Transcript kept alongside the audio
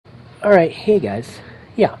Alright, hey guys.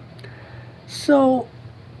 Yeah. So,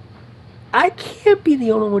 I can't be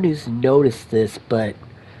the only one who's noticed this, but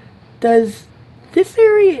does this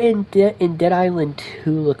area in Dead Island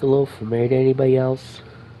 2 look a little familiar to anybody else?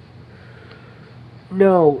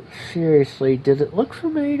 No, seriously, does it look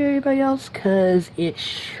familiar to anybody else? Because it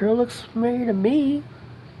sure looks familiar to me.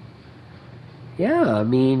 Yeah, I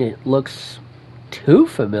mean, it looks too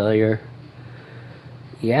familiar.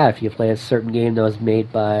 Yeah, if you play a certain game that was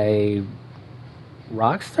made by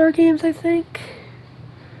Rockstar Games, I think.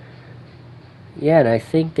 Yeah, and I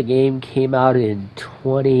think the game came out in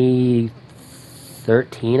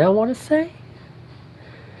 2013, I want to say.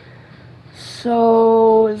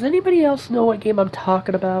 So, does anybody else know what game I'm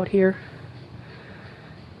talking about here?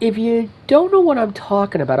 If you don't know what I'm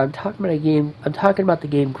talking about, I'm talking about the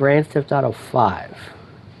game Grand Theft Auto 5.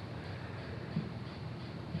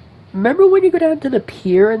 Remember when you go down to the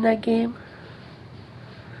pier in that game?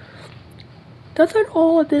 Doesn't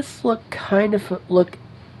all of this look kind of look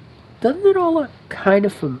doesn't it all look kind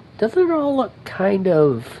of doesn't it all look kind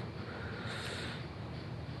of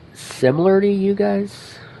similar to you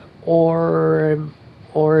guys, or am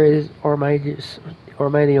I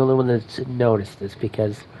the only one that's noticed this?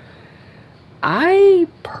 Because I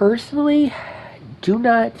personally do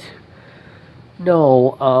not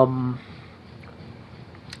know.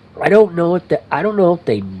 I don't know if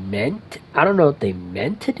they meant. I don't know if they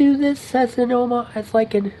meant to do this as as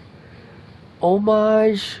like an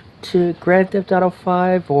homage to Grand Theft Auto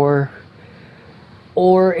 5, or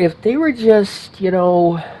if they were just,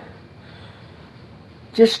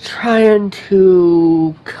 just trying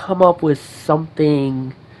to come up with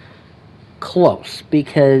something close.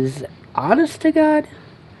 Because, honest to God,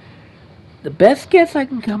 the best guess I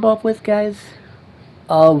can come up with, guys,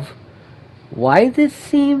 of why this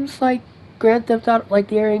seems like Grand Theft Auto, like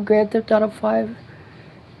the area in Grand Theft Auto 5,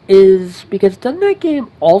 is because doesn't that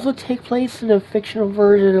game also take place in a fictional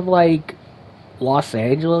version of, like, Los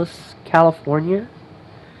Angeles, California?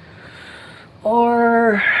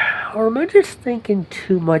 Or am I just thinking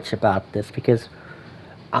too much about this? Because,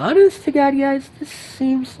 honest to God, guys, this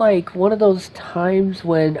seems like one of those times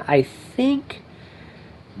when I think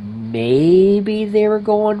maybe they were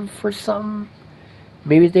going for something.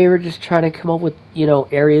 Maybe they were just trying to come up with,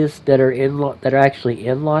 areas that are that are actually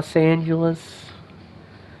in Los Angeles.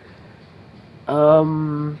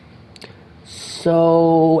 Um.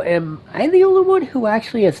 So, am I the only one who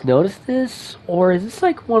actually has noticed this, or is this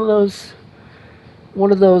like one of those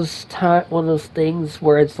things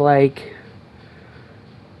where it's like,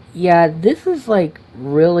 yeah, this is like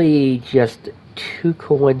really just too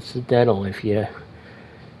coincidental if you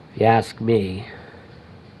ask me.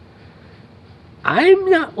 I'm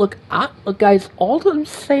not look, guys. All I'm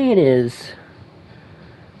saying is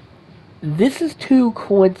this is too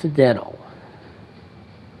coincidental.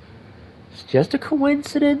 It's just a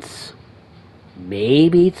coincidence.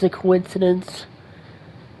 Maybe it's a coincidence.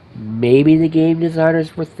 Maybe the game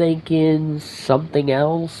designers were thinking something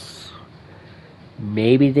else.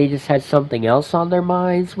 Maybe they just had something else on their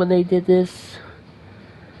minds when they did this.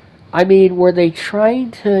 I mean, were they trying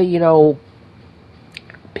to,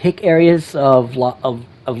 pick areas of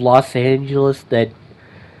Los Angeles that,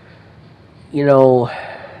 you know,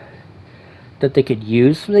 that they could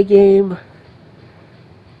use for the game?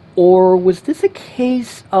 Or was this a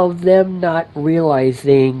case of them not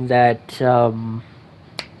realizing um,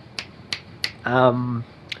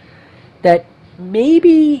 that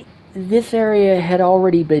maybe this area had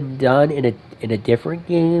already been done in a different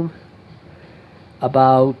game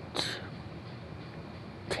about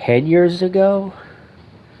 10 years ago?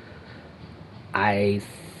 I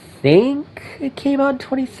think it came out in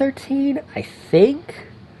 2013. I think.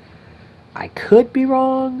 I could be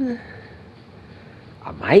wrong.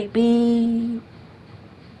 I might be.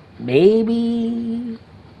 Maybe.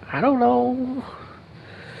 I don't know.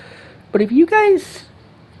 But if you guys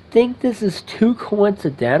think this is too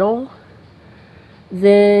coincidental,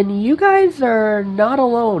 then you guys are not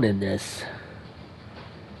alone in this.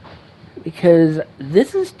 Because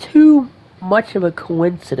this is too much of a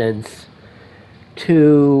coincidence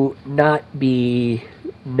to not be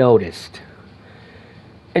noticed.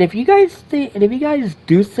 And if you guys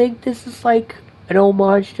do think this is like an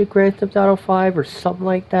homage to Grand Theft Auto 5 or something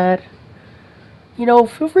like that,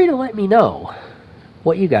 feel free to let me know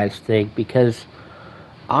what you guys think, because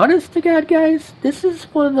honest to God, guys, this is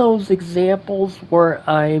one of those examples where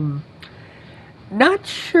I'm not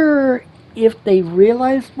sure if they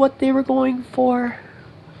realized what they were going for,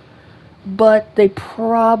 but they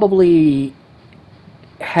probably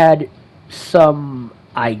had some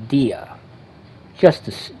idea. Just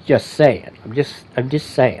saying. I'm just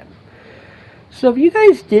saying. So if you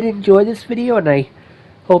guys did enjoy this video, and I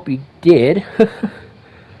hope you did,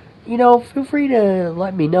 you know, feel free to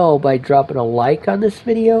let me know by dropping a like on this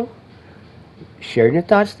video, sharing your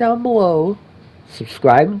thoughts down below,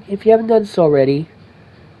 subscribe if you haven't done so already,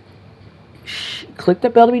 click the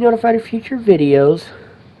bell to be notified of future videos,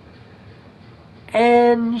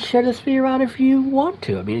 and share this video around if you want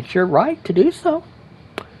to. I mean, it's your right to do so.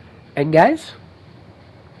 And guys,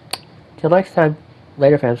 till next time,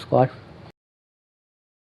 later fam squad.